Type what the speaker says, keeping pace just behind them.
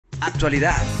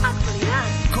Actualidad.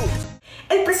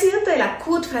 El presidente de la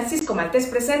CUT, Francisco Maltés,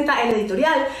 presenta el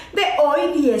editorial de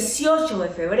hoy, 18 de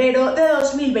febrero de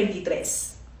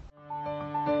 2023.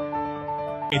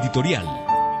 Editorial.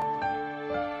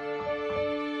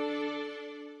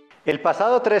 El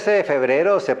pasado 13 de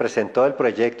febrero se presentó el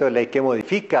proyecto de ley que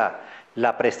modifica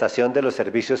la prestación de los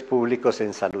servicios públicos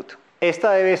en salud.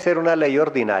 Esta debe ser una ley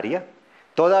ordinaria,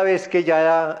 toda vez que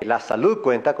ya la salud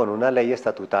cuenta con una ley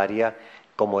estatutaria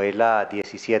como es la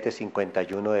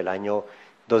 1751 del año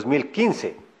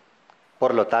 2015.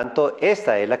 Por lo tanto,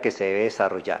 esta es la que se debe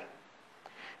desarrollar.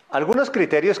 Algunos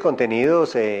criterios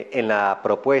contenidos en la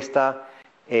propuesta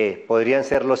podrían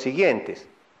ser los siguientes.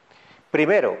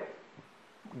 Primero,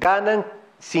 ganan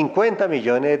 50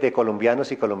 millones de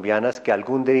colombianos y colombianas que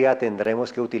algún día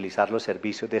tendremos que utilizar los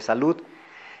servicios de salud,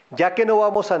 ya que no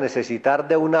vamos a necesitar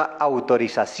de una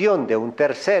autorización de un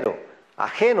tercero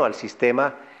ajeno al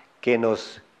sistema que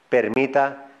nos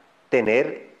permita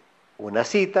tener una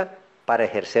cita para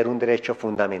ejercer un derecho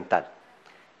fundamental.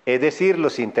 Es decir,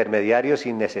 los intermediarios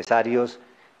innecesarios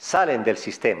salen del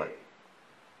sistema.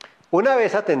 Una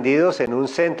vez atendidos en un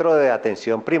centro de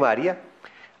atención primaria,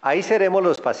 ahí seremos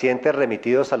los pacientes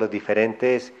remitidos a los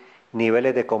diferentes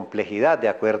niveles de complejidad de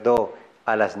acuerdo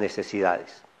a las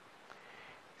necesidades.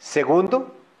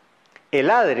 Segundo, el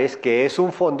ADRES, que es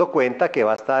un fondo cuenta que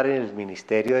va a estar en el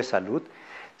Ministerio de Salud,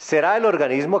 será el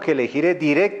organismo que elegirá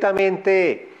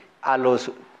directamente a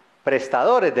los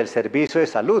prestadores del servicio de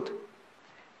salud.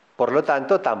 Por lo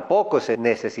tanto, tampoco se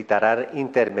necesitarán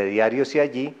intermediarios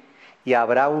allí y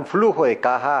habrá un flujo de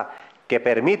caja que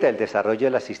permita el desarrollo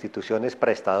de las instituciones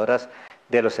prestadoras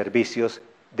de los servicios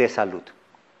de salud.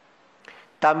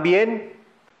 También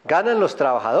ganan los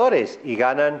trabajadores y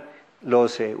ganan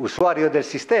los usuarios del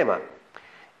sistema.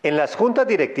 En las juntas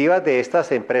directivas de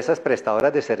estas empresas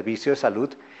prestadoras de servicios de salud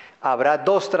habrá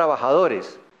dos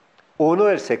trabajadores, uno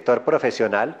del sector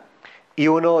profesional y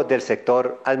uno del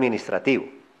sector administrativo.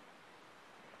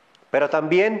 Pero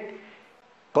también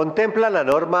contempla la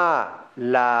norma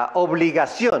la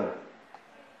obligación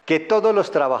que todos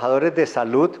los trabajadores de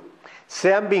salud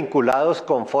sean vinculados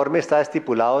conforme está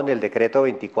estipulado en el decreto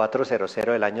 2400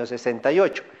 del año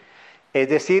 68. Es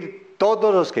decir,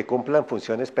 todos los que cumplan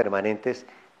funciones permanentes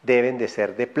deben de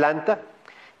ser de planta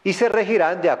y se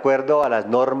regirán de acuerdo a las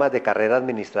normas de carreras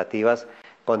administrativas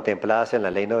contempladas en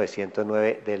la Ley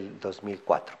 909 del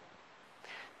 2004.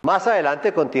 Más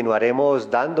adelante continuaremos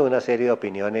dando una serie de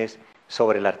opiniones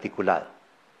sobre el articulado.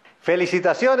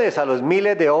 Felicitaciones a los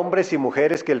miles de hombres y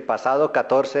mujeres que el pasado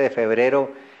 14 de febrero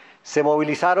se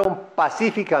movilizaron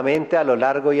pacíficamente a lo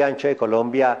largo y ancho de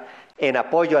Colombia en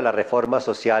apoyo a las reformas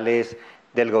sociales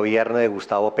del gobierno de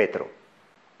Gustavo Petro.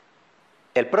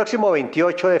 El próximo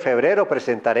 28 de febrero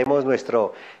presentaremos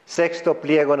nuestro sexto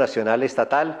pliego nacional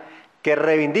estatal que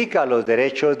reivindica los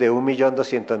derechos de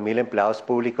 1.200.000 empleados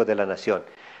públicos de la nación.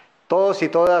 Todos y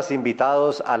todas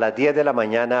invitados a las 10 de la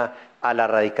mañana a la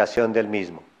radicación del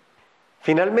mismo.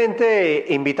 Finalmente,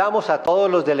 invitamos a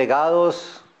todos los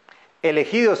delegados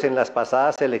elegidos en las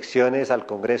pasadas elecciones al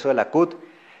Congreso de la CUT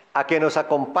a que nos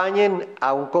acompañen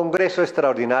a un Congreso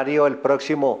extraordinario el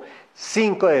próximo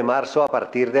 5 de marzo a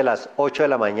partir de las 8 de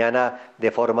la mañana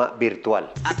de forma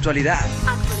virtual. Actualidad.